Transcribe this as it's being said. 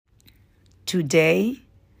Today,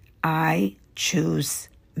 I choose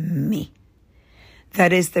me.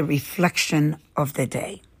 That is the reflection of the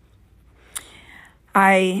day.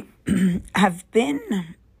 I have been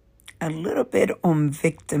a little bit on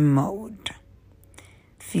victim mode,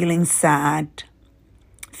 feeling sad,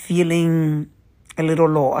 feeling a little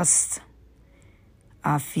lost,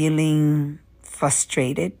 feeling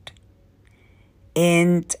frustrated.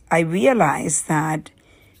 And I realized that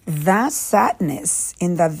sadness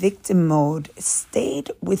in that victim mode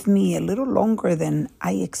stayed with me a little longer than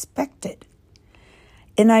I expected.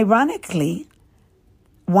 And ironically,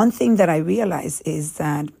 one thing that I realized is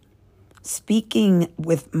that speaking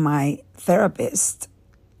with my therapist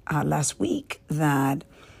last week, that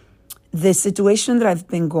the situation that I've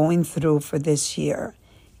been going through for this year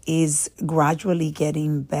is gradually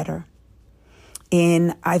getting better.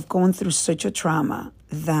 And I've gone through such a trauma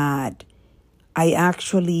that I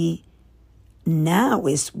actually now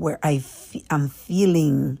is where I'm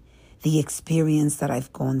feeling the experience that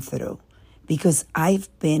I've gone through, because I've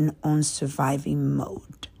been on surviving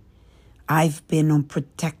mode. I've been on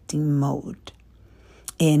protecting mode.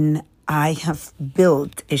 And I have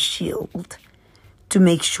built a shield to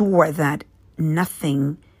make sure that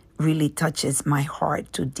nothing really touches my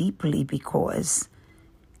heart too deeply, because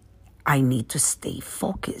I need to stay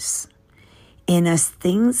focused. And as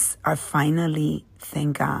things are finally,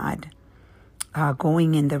 thank God,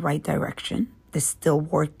 going in the right direction, there's still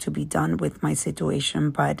work to be done with my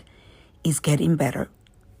situation, but it's getting better.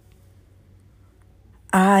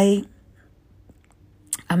 I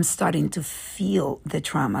am starting to feel the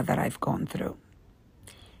trauma that I've gone through.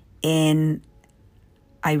 And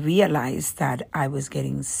I realized that I was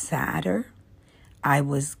getting sadder. I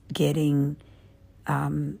was getting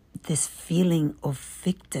this feeling of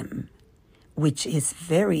victim, which is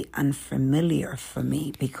very unfamiliar for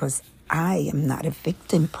me because I am not a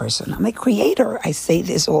victim person. I'm a creator. I say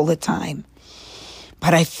this all the time.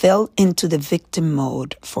 But I fell into the victim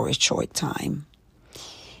mode for a short time.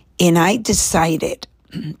 And I decided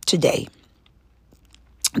today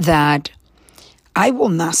that I will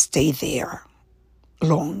not stay there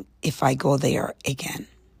long if I go there again.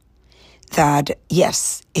 That,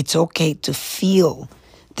 yes, it's okay to feel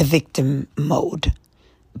the victim mode,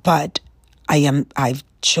 but I've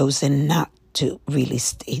chosen not to really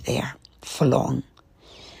stay there for long.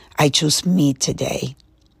 I choose me today.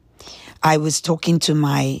 I was talking to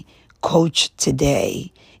my coach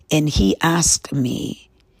today, and he asked me,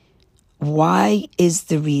 why is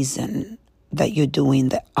the reason that you're doing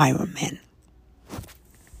the Ironman?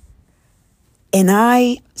 And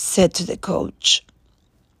I said to the coach,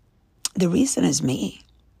 the reason is me.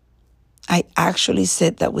 I actually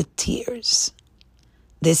said that with tears.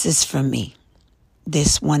 This is for me.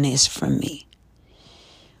 This one is for me.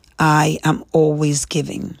 I am always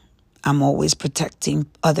giving. I'm always protecting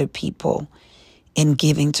other people and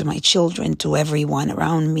giving to my children, to everyone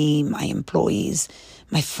around me, my employees,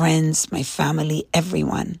 my friends, my family,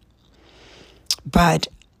 everyone. But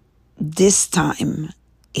this time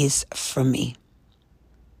is for me.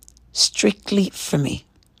 Strictly for me.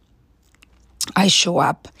 I show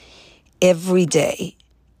up every day,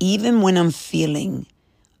 even when I'm feeling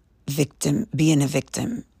being a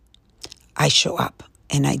victim. I show up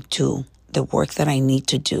and I do the work that I need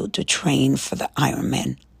to do to train for the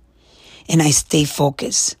Ironman. And I stay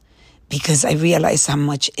focused because I realize how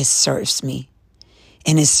much it serves me.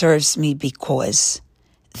 And it serves me because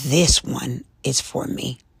this one is for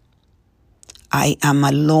me. I am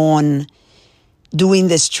alone doing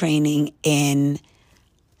this training, and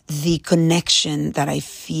the connection that I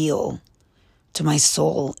feel to my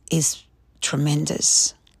soul is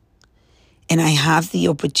tremendous. And I have the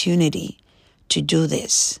opportunity to do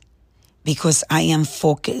this because I am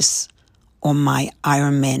focused on my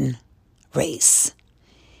Ironman race.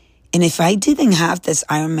 And if I didn't have this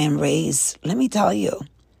Ironman race, let me tell you,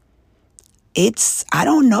 I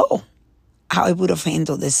don't know how I would have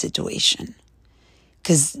handled this situation.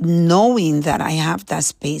 Because knowing that I have that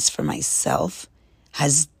space for myself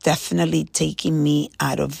has definitely taken me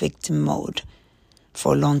out of victim mode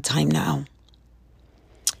for a long time now.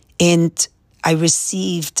 And I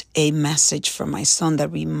received a message from my son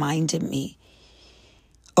that reminded me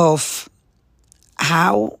of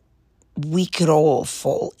how we could all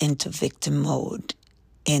fall into victim mode.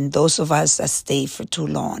 And those of us that stay for too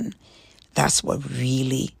long, that's what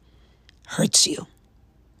really hurts you.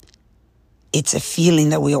 It's a feeling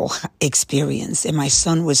that we all experience. And my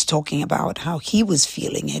son was talking about how he was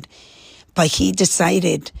feeling it. But he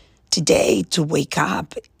decided today to wake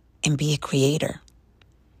up and be a creator.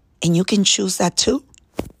 And you can choose that too.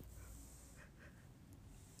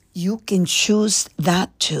 You can choose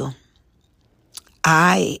that too.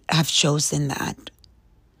 I have chosen that.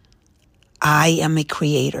 I am a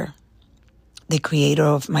creator, the creator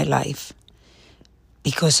of my life,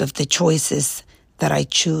 because of the choices that I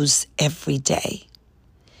choose every day.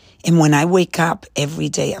 And when I wake up every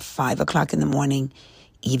day at 5 o'clock in the morning,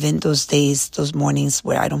 even those days, those mornings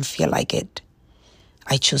where I don't feel like it,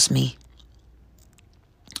 I choose me.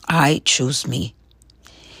 I choose me.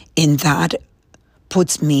 And that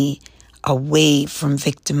puts me away from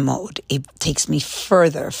victim mode. It takes me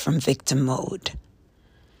further from victim mode.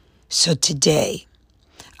 So today,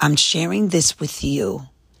 I'm sharing this with you,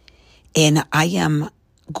 and I am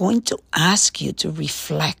going to ask you to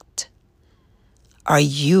reflect. Are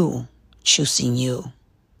you choosing you,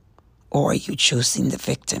 or are you choosing the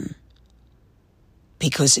victim?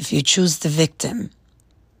 Because if you choose the victim,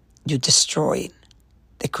 you destroy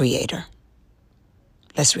the creator.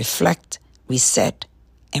 Let's reflect, reset,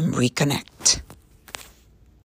 and reconnect.